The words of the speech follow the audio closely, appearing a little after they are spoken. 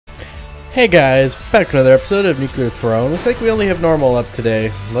Hey guys, back to another episode of Nuclear Throne. Looks like we only have normal up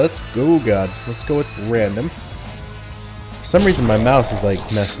today. Let's go, let's go with random. For some reason my mouse is like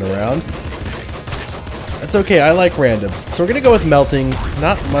messing around. That's okay, I like random. So we're gonna go with melting,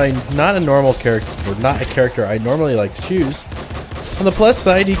 not a normal character, or not a character I normally like to choose. On the plus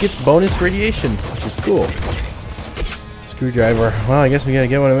side, he gets bonus radiation, which is cool. Screwdriver, well I guess we gotta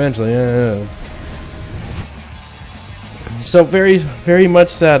get one eventually. So very much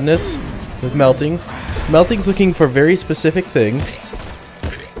sadness with melting. Melting's looking for very specific things.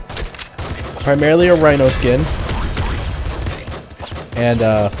 Primarily a rhino skin. And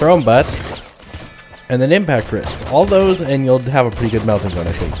throne butt. And then impact wrist. All those and you'll have a pretty good melting gun,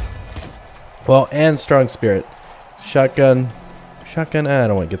 I think. Well, and strong spirit. Shotgun. Shotgun, I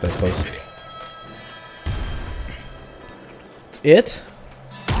don't want to get that close. That's it?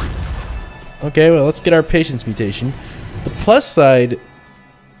 Okay, well let's get our patience mutation. The plus side,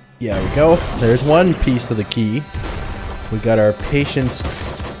 yeah, we go. There's one piece of the key. We got our patience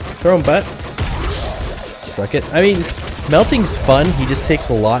throne butt. Suck it. I mean, melting's fun. He just takes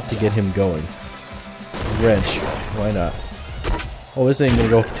a lot to get him going. Wrench. Why not? Oh, this ain't gonna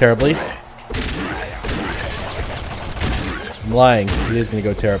go terribly. I'm lying. It is gonna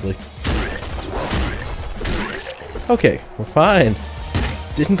go terribly. Okay, we're fine.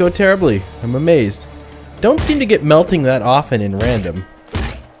 Didn't go terribly. I'm amazed. Don't seem to get melting that often in random.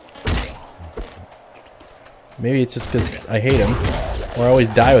 Maybe it's just because I hate him. Or I always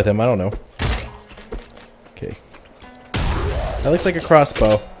die with him, I don't know. Okay. That looks like a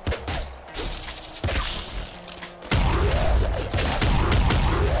crossbow.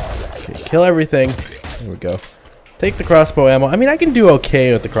 Okay, kill everything. There we go. Take the crossbow ammo. I mean, I can do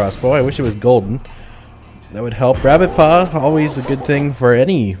okay with the crossbow. I wish it was golden. That would help. Rabbit paw, always a good thing for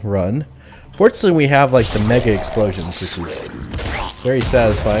any run. Fortunately, we have like the mega explosions, which is very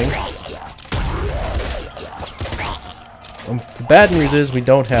satisfying. The bad news is we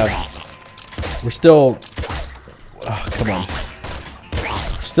don't have. We're still. Oh, come on.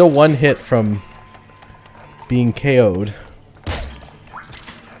 We're still one hit from being KO'd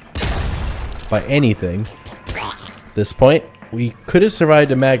by anything. At this point, we could have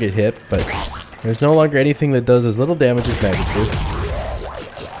survived a maggot hit, but there's no longer anything that does as little damage as maggots do.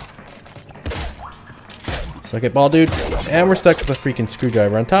 Suck it, ball dude. And we're stuck with a freaking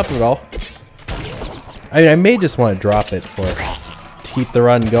screwdriver on top of it all. I mean, I may just want to drop it to keep the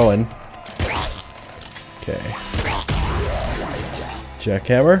run going. Okay.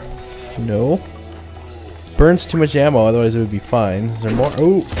 Jackhammer. No. Burns too much ammo, otherwise it would be fine. Is there more?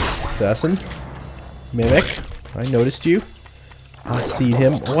 Oh! Assassin. Mimic. I noticed you. I see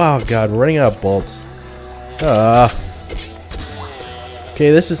him. Wow, God, we're running out of bolts.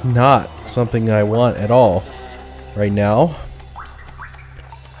 Okay, this is not something I want at all right now.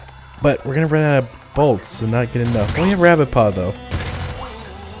 But we're gonna run out of bolts and not get enough. We have rabbit paw though.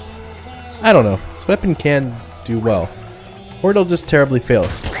 I don't know. This weapon can do well. Or it'll just terribly fail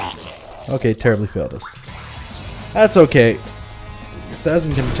us. Okay, terribly failed us. That's okay.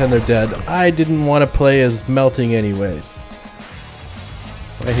 Assassin can pretend they're dead. I didn't want to play as melting anyways.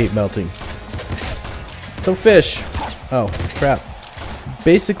 I hate melting. So fish. Oh, trap.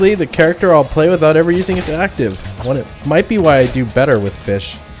 Basically, the character I'll play without ever using its active. It might be why I do better with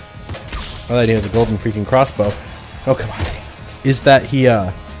fish. Oh, that he has a golden freaking crossbow. Oh, come on. Is that he,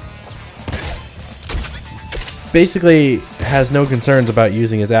 basically has no concerns about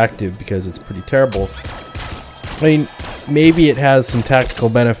using his active because it's pretty terrible. I mean, maybe it has some tactical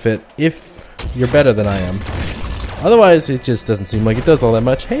benefit if you're better than I am. Otherwise, it just doesn't seem like it does all that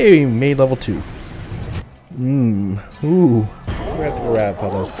much. Hey, made level 2. Ooh. We're gonna have to go rabbit paw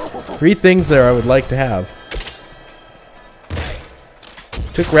though. 3 things there I would like to have.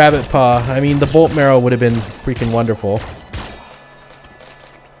 Took rabbit paw. I mean, the bolt marrow would have been freaking wonderful.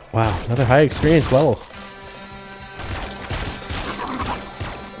 Wow, another high experience level.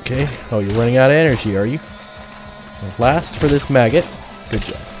 Okay. Oh, you're running out of energy, are you? Last for this maggot. Good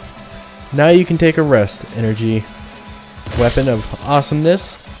job. Now you can take a rest. Energy. Weapon of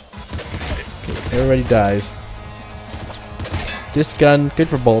awesomeness. Okay, everybody dies. This gun, good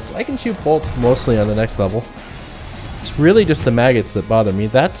for bolts. I can shoot bolts mostly on the next level. It's really just the maggots that bother me.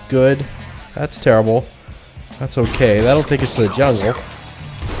 That's good. That's terrible. That's okay. That'll take us to the jungle.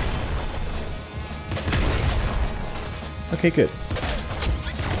 Okay, good.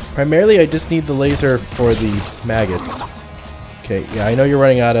 Primarily, I just need the laser for the maggots. Okay, yeah, I know you're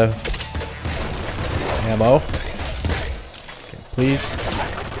running out of ammo. Okay, please.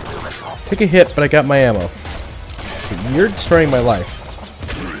 Took a hit, but I got my ammo. Okay, you're destroying my life.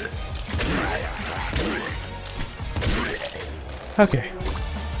 Okay.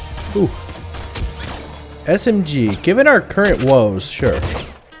 Ooh. SMG. Given our current woes, sure.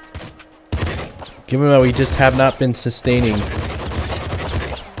 Given that we just have not been sustaining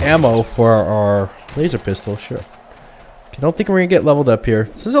ammo for our laser pistol, sure. Okay, I don't think we're gonna get leveled up here.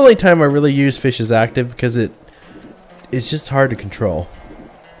 This is the only time I really use Fish as active because it's just hard to control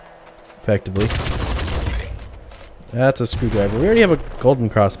effectively. That's a screwdriver. We already have a golden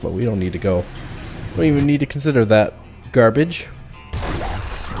crossbow. We don't need to go. Don't even need to consider that garbage.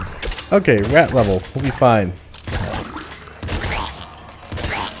 Okay, rat level. We'll be fine.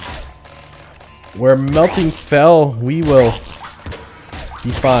 Where melting fell, we will be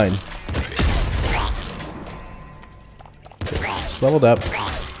fine. Okay, just leveled up.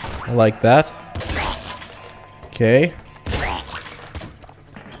 I like that. Okay.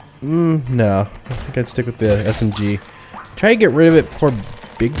 No. I think I'd stick with the SMG. Try to get rid of it before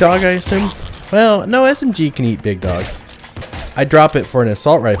Big Dog, I assume? Well, no, SMG can eat Big Dog. I'd drop it for an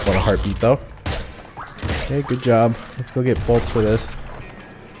assault rifle in a heartbeat, though. Okay, good job. Let's go get bolts for this.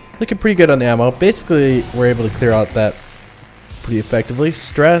 Looking pretty good on ammo. Basically, we're able to clear out that pretty effectively.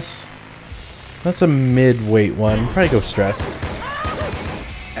 Stress. That's a mid-weight one. Probably go stress.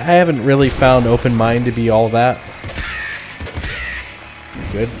 I haven't really found open mind to be all that.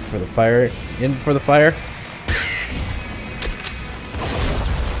 Good for the fire. In for the fire.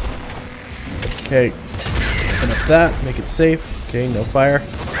 Okay. Open up that. Make it safe. Okay, no fire.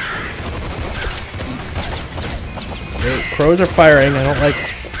 Okay, crows are firing. I don't like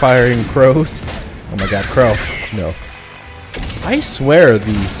firing crows. Oh my god, crow. No. I swear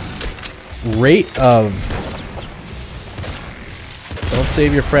the rate of... Don't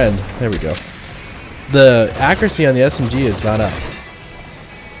save your friend. There we go. The accuracy on the SMG has gone up.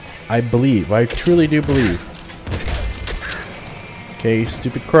 I believe. I truly do believe. Okay,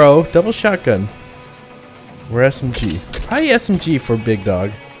 stupid crow. Double shotgun. We're SMG. Probably SMG for Big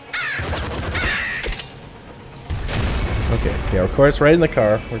Dog. Okay, of course, right in the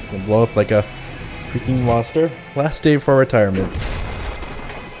car. We're just gonna blow up like a freaking monster. Last day for retirement.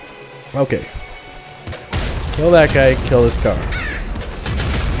 Okay. Kill that guy, kill this car.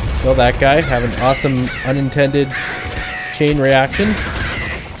 Kill that guy, have an awesome unintended chain reaction.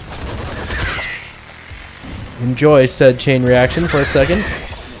 Enjoy said chain reaction for a second.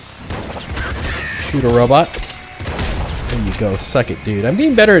 Shoot a robot. There you go, suck it, dude. I'm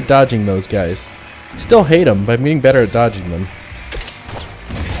getting better at dodging those guys. Still hate them, but I'm getting better at dodging them.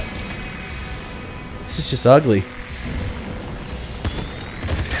 This is just ugly.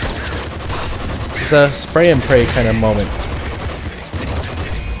 It's a spray and pray kind of moment.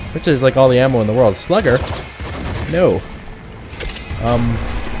 Which is like all the ammo in the world. Slugger? No.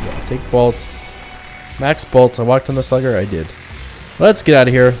 Yeah, fake bolts. Max bolts. I walked on the slugger? I did. Let's get out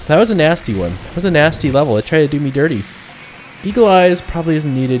of here. That was a nasty one. That was a nasty level. It tried to do me dirty. Eagle eyes probably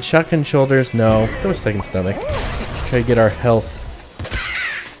isn't needed. Shotgun shoulders, no. Go with second stomach. Try to get our health.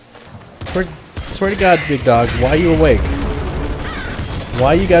 Swear to God, Big Dog, why you awake?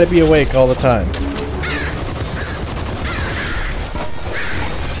 Why you gotta be awake all the time?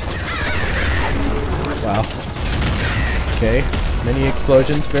 Wow. Okay. Many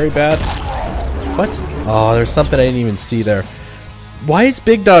explosions, very bad. What? Oh, there's something I didn't even see there. Why is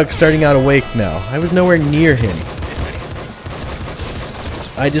Big Dog starting out awake now? I was nowhere near him.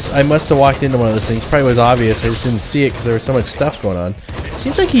 I must have walked into one of those things. Probably was obvious. I just didn't see it because there was so much stuff going on. It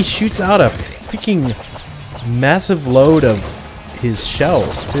seems like he shoots out a freaking massive load of his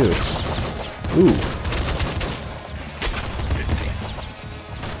shells, too. Ooh.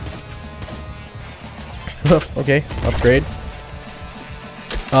 Okay, upgrade.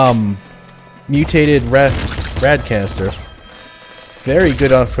 Mutated rad canister. Very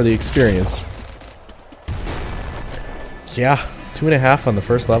good for the experience. Yeah. 2.5 on the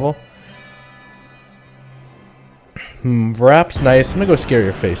first level. Wrap's nice. I'm gonna go scare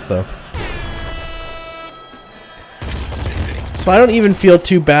your face though. So I don't even feel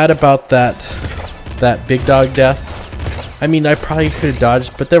too bad about that Big Dog death. I mean, I probably could have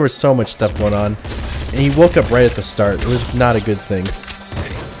dodged, but there was so much stuff going on. And he woke up right at the start. It was not a good thing.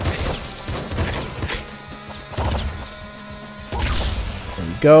 There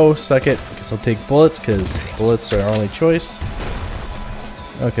we go. Suck it. Guess I'll take bullets because bullets are our only choice.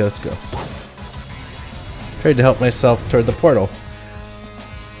 Okay, let's go. Tried to help myself toward the portal.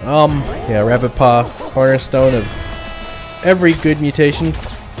 Yeah, Rabbit Paw, cornerstone of every good mutation.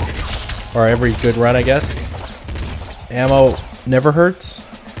 Or every good run, I guess. Its ammo never hurts.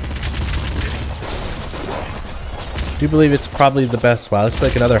 I do believe it's probably the best. Wow, looks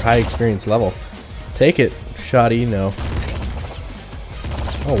like another high experience level. Take it. Shoddy, no.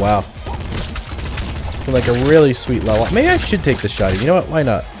 Oh, wow. Like a really sweet level. Maybe I should take the shoddy. You know what? Why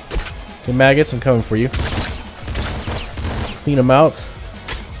not? Okay, maggots, I'm coming for you. Clean them out.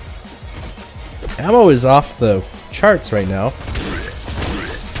 Ammo is off the charts right now.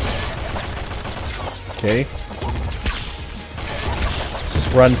 Okay.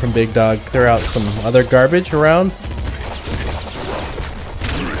 Just run from Big Dog. Clear out some other garbage around.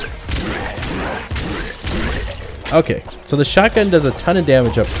 Okay, so the shotgun does a ton of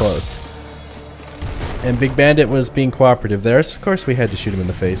damage up close. And Big Bandit was being cooperative there, so of course we had to shoot him in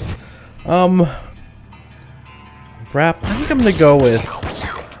the face. Wrap, I think I'm gonna go with...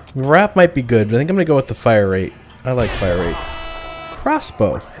 Wrap might be good, but I think I'm gonna go with the fire rate. I like fire rate.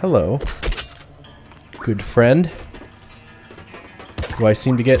 Crossbow, hello. Good friend. Who I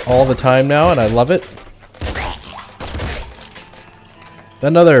seem to get all the time now, and I love it.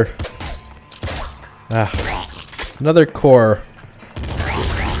 Another... Another core.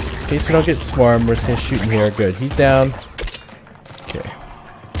 In case we don't get swarmed, we're just gonna shoot him here. Good, he's down. Okay.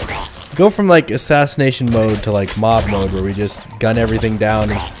 Go from like assassination mode to like mob mode where we just gun everything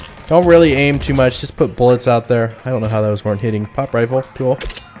down and don't really aim too much, just put bullets out there. I don't know how those weren't hitting. Pop rifle, cool.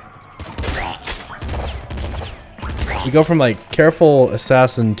 We go from like careful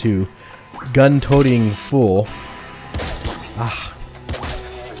assassin to gun-toting fool. Ah.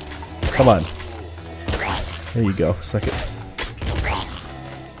 Come on. There you go, suck it.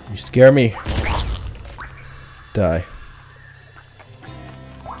 You scare me. Die.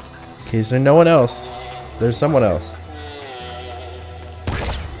 Okay, is there no one else? There's someone else.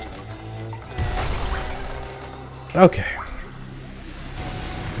 Okay.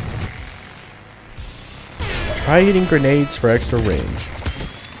 Try hitting grenades for extra range.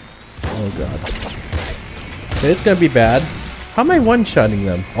 Oh god. Okay, it's gonna be bad. How am I one-shotting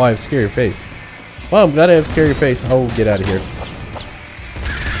them? Oh, I have Scare Your Face. Well, I'm glad I have Scare Your Face. Oh, get out of here.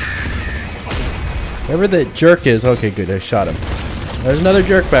 Whoever the jerk is. Okay, good. I shot him. There's another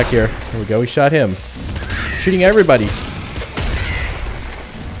jerk back here. There we go. We shot him. Shooting everybody.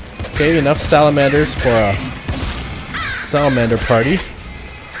 Okay, enough salamanders for a salamander party.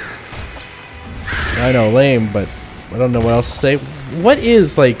 I know, lame, but I don't know what else to say. What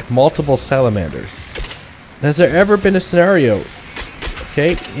is, like, multiple salamanders? Has there ever been a scenario,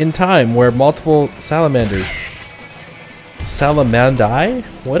 okay, in time where multiple salamanders... Salamandai?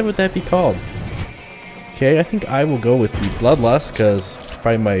 What would that be called? Okay, I think I will go with the Bloodlust, because it's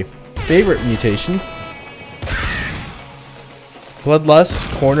probably my favorite mutation.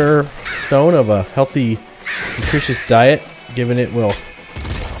 Bloodlust, cornerstone of a healthy, nutritious diet, given it will.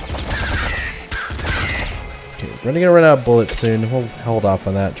 Okay, we're gonna run out of bullets soon. We'll hold off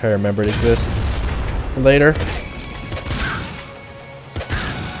on that, try to remember it exists for later.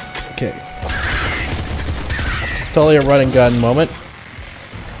 Okay. Totally a run and gun moment.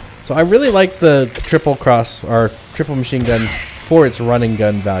 So I really like the triple cross, or triple machine gun, for its run and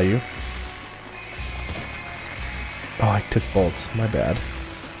gun value. Oh, I took bolts. My bad. I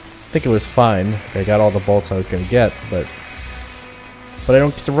think it was fine. I got all the bolts I was going to get, but I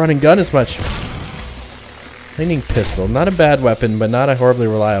don't get to run and gun as much. Lightning pistol. Not a bad weapon, but not a horribly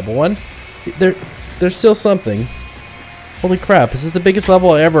reliable one. There's still something. Holy crap, is this the biggest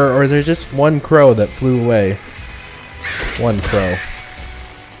level ever, or is there just one crow that flew away? One crow.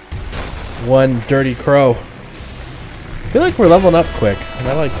 One dirty crow. I feel like we're leveling up quick, and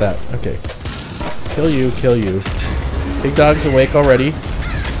I like that. Okay. Kill you, kill you. Big Dog's awake already.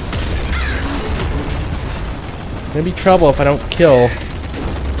 Gonna be trouble if I don't kill.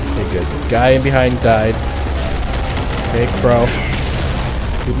 Okay, good. Guy in behind died. Okay, crow.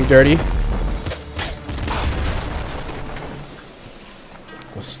 Do me dirty.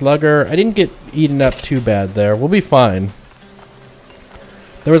 A slugger. I didn't get eaten up too bad there. We'll be fine.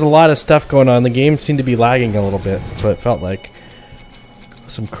 There was a lot of stuff going on. The game seemed to be lagging a little bit. That's what it felt like.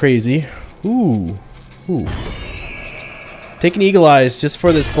 Some crazy. Ooh. Ooh. Taking Eagle Eyes just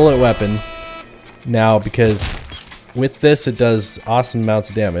for this bullet weapon now, because with this it does awesome amounts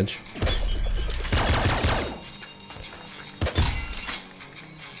of damage.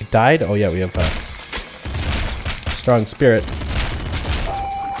 It died? Oh yeah, we have strong spirit.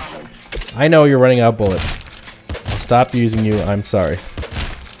 I know you're running out of bullets. I'll stop using you. I'm sorry.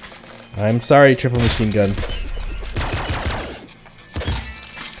 I'm sorry, triple machine gun.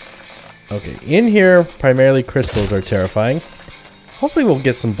 Okay, in here, primarily crystals are terrifying. Hopefully we'll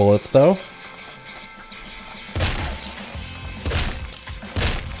get some bullets, though.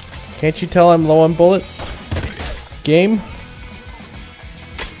 Can't you tell I'm low on bullets? Game?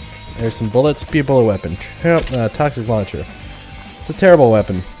 There's some bullets. Be a bullet weapon. Toxic launcher. It's a terrible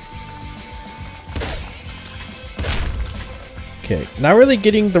weapon. Okay, not really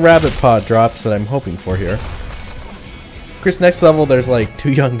getting the rabbit paw drops that I'm hoping for here. course, next level there's like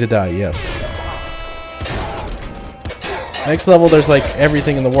too young to die. Yes. Next level there's like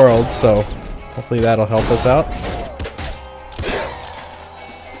everything in the world, so hopefully that'll help us out.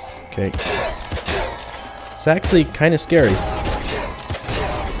 Okay. It's actually kind of scary.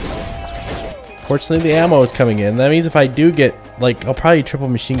 Fortunately, the ammo is coming in. That means if I do get, like, I'll probably triple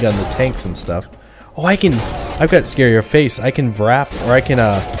machine gun the tanks and stuff. Oh, I've got scarier face. I can vrap, or I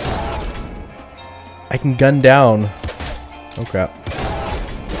can gun down. Oh crap.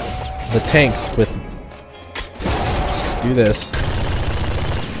 The tanks with. Let's do this.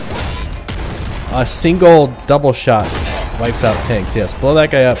 A single double shot wipes out tanks. Yes, blow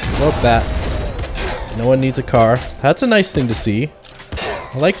that guy up. Blow up that. No one needs a car. That's a nice thing to see.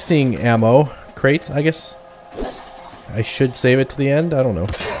 I like seeing ammo crates. I guess I should save it to the end. I don't know.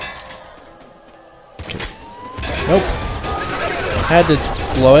 Okay. Nope. Had to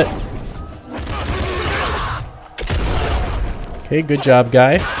blow it. Okay, good job,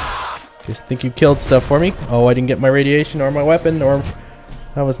 guy. Just think you killed stuff for me. Oh, I didn't get my radiation or my weapon, or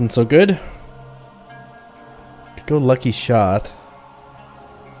that wasn't so good. Could go lucky shot.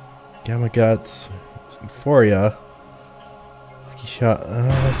 Gamma guts. Euphoria. Lucky shot.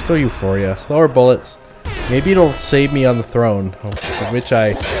 Let's go Euphoria. Slower bullets. Maybe it'll save me on the throne, of which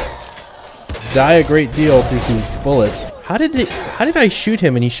I die a great deal due to bullets. How did I shoot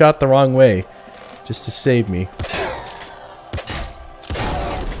him and he shot the wrong way? Just to save me.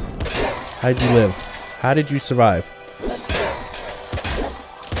 How'd you live? How did you survive?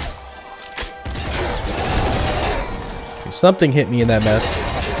 Something hit me in that mess.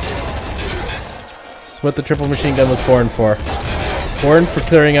 This is what the triple machine gun was born for. Born for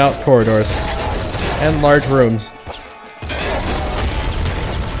clearing out corridors and large rooms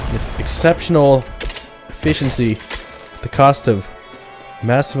with exceptional efficiency at the cost of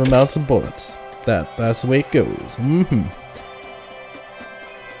massive amounts of bullets. That's the way it goes.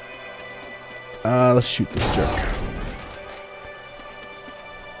 Let's shoot this jerk.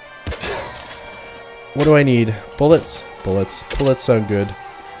 What do I need? Bullets? Bullets. Bullets sound good.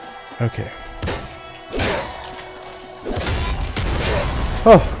 Okay.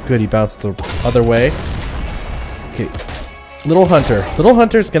 Oh, good, he bounced the other way. Okay. Little Hunter. Little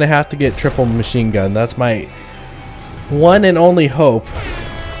Hunter's gonna have to get triple machine gun. That's my one and only hope.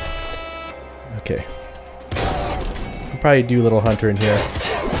 Okay. I'll probably do Little Hunter in here.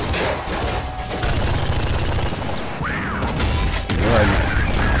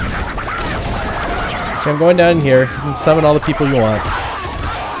 Okay, I'm going down in here. You can summon all the people you want.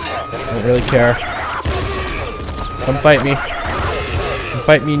 I don't really care. Come fight me. Come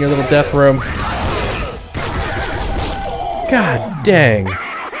fight me in your little death room. God dang.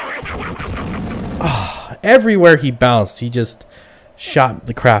 Oh, everywhere he bounced, he just shot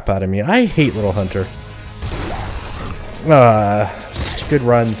the crap out of me. I hate Little Hunter. Such a good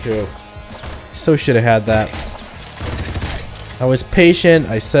run, too. So should have had that. I was patient,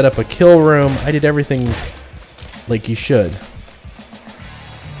 I set up a kill room, I did everything like you should.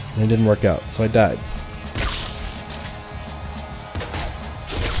 And it didn't work out, so I died.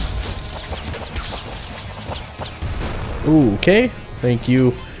 Ooh, okay. Thank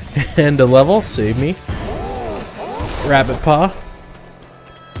you. And a level, save me. Rabbit paw.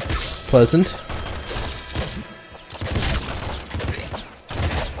 Pleasant.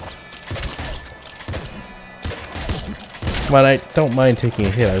 But I don't mind taking a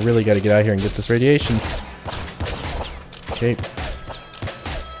hit. I really got to get out here and get this radiation. Okay.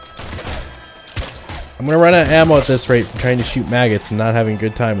 I'm going to run out of ammo at this rate from trying to shoot maggots and not having a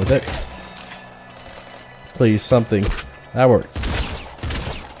good time with it. Please, something. That works.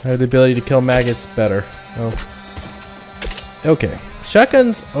 I have the ability to kill maggots better. Oh. Okay.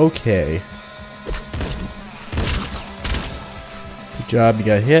 Shotgun's okay. Good job, you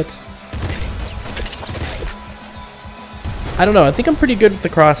got hit. I don't know, I think I'm pretty good with the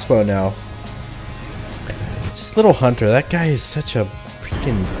crossbow now. Just Little Hunter, that guy is such a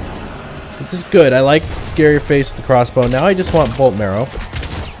freaking... This is good, I like scare your face with the crossbow. Now I just want bolt marrow.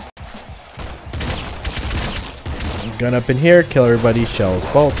 Gun up in here, kill everybody, shells,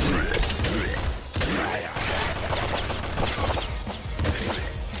 bolts.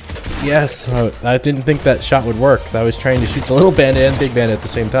 Yes, I didn't think that shot would work. I was trying to shoot the little bandit and big bandit at the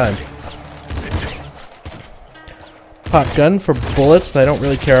same time. Pop gun for bullets that I don't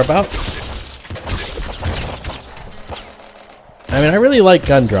really care about. I mean, I really like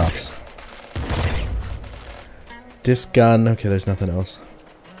gun drops. Disc gun. Okay, there's nothing else.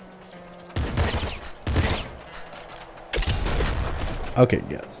 Okay,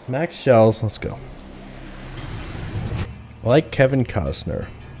 yes. Max shells. Let's go. I like Kevin Costner.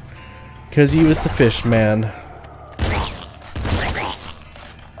 Because he was the fish man.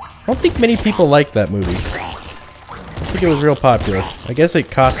 don't think many people like that movie. I think it was real popular. I guess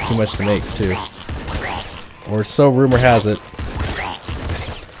it cost too much to make, too. Or so rumor has it.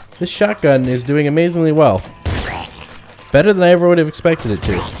 This shotgun is doing amazingly well. Better than I ever would have expected it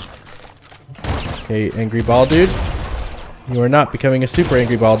to. Okay, angry ball dude. You are not becoming a super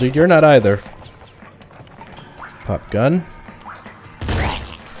angry ball dude. You're not either. Pop gun.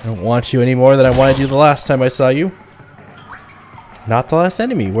 I don't want you any more than I wanted you the last time I saw you. Not the last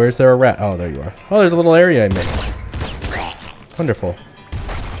enemy. Where's there a rat? Oh, there you are. Oh, there's a little area I missed. Wonderful.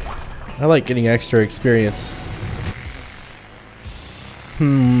 I like getting extra experience.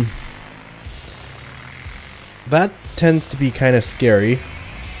 That tends to be kind of scary.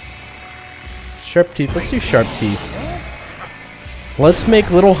 Sharp teeth. Let's do sharp teeth. Let's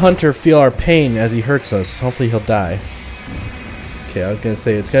make Little Hunter feel our pain as he hurts us. Hopefully he'll die. Okay, I was going to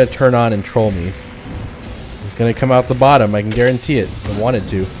say, it's going to turn on and troll me. It's going to come out the bottom, I can guarantee it. I wanted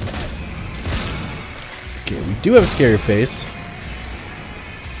to. Okay, we do have a scary face.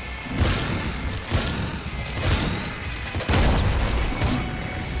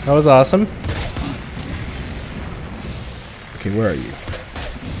 That was awesome. Okay, where are you?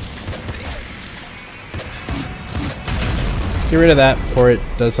 Let's get rid of that before it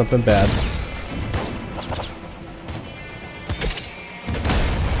does something bad.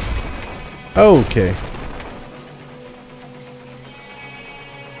 Okay.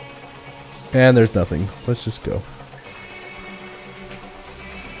 And there's nothing. Let's just go.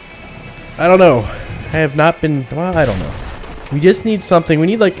 I don't know. I have not been... Well, I don't know. We just need something. We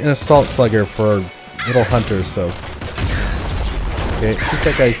need like an assault slugger for Little Hunter, so... Okay, I think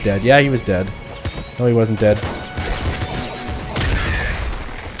that guy's dead. Yeah, he was dead. No, he wasn't dead.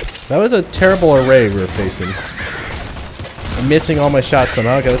 That was a terrible array we were facing. I'm missing all my shots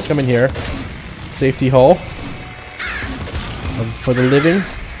somehow. Okay, let's come in here. Safety hole. For the living.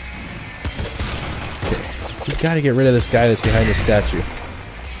 Okay. We've got to get rid of this guy that's behind the statue.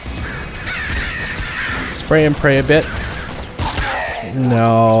 Spray and pray a bit.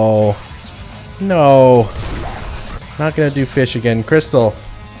 No. No. Not gonna do fish again. Crystal.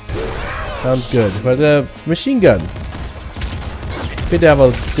 Sounds good. It was a machine gun. Good to have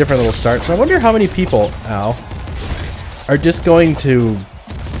a different little start. So I wonder how many people, are just going to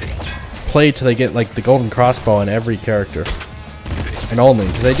play till they get like the golden crossbow on every character. And only.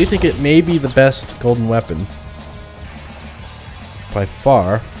 Because I do think it may be the best golden weapon. By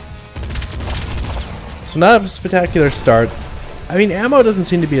far. So not a spectacular start. I mean, ammo doesn't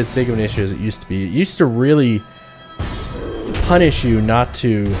seem to be as big of an issue as it used to be. It used to really punish you not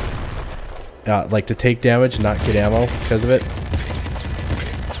to, like, to take damage and not get ammo because of it.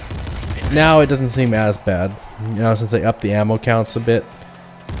 Now it doesn't seem as bad. You know, since they upped the ammo counts a bit.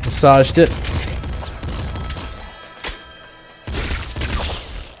 Massaged it.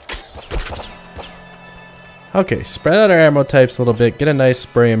 Okay, spread out our ammo types a little bit. Get a nice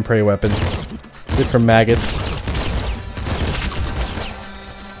spray and pray weapon. Good for maggots.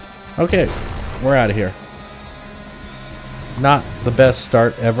 Okay, we're out of here. Not the best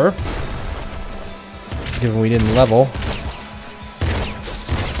start ever, given we didn't level.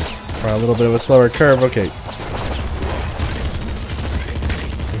 Or a little bit of a slower curve. Okay.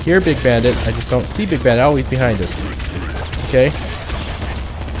 I hear Big Bandit. I just don't see Big Bandit. Oh, he's behind us. Okay.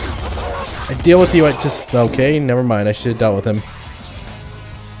 I deal with you at just... Okay, never mind. I should have dealt with him.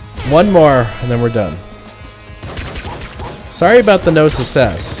 One more, and then we're done. Sorry about the no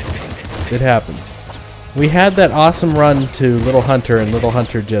success. It happens. We had that awesome run to Little Hunter, and Little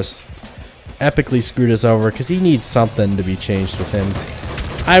Hunter just epically screwed us over because he needs something to be changed with him.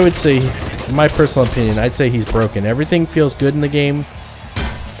 I would say, in my personal opinion, I'd say he's broken. Everything feels good in the game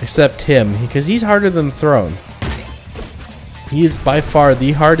except him, because he's harder than the throne. He is by far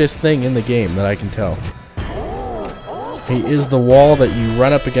the hardest thing in the game that I can tell. He is the wall that you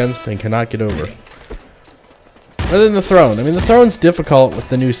run up against and cannot get over. Other than the throne. I mean, the throne's difficult with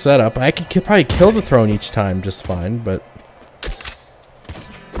the new setup. I could probably kill the throne each time just fine, but...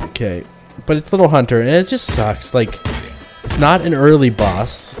 Okay. But it's Little Hunter, and it just sucks. Like, it's not an early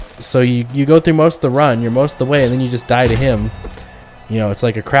boss, so you go through most of the run, you're most of the way, and then you just die to him. You know, it's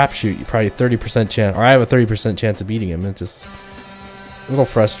like a crapshoot. You probably 30% chance, or I have a 30% chance of beating him. It's just a little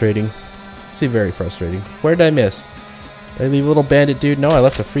frustrating. It's very frustrating. Where did I miss? Did I leave Little Bandit dude? No, I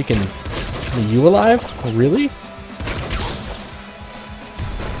left a freaking... Are you alive? Oh, really?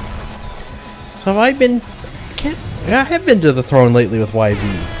 So have I been... I have been to the throne lately with YV.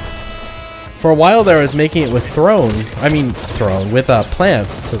 For a while there I was making it with with plant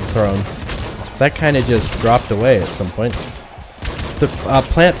to the throne. That kind of just dropped away at some point. The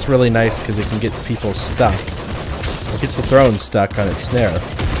plant's really nice because it can get people stuck. It gets the throne stuck on its snare.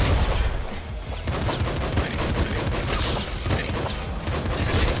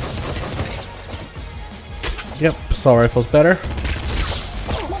 Yep, assault rifle's better.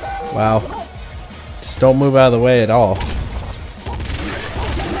 Wow. Just don't move out of the way at all.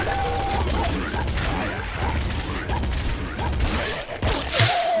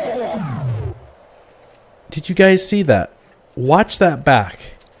 Did you guys see that? Watch that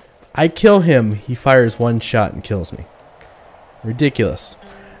back. I kill him, he fires one shot and kills me. Ridiculous.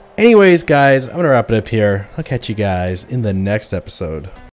 Anyways, guys, I'm going to wrap it up here. I'll catch you guys in the next episode.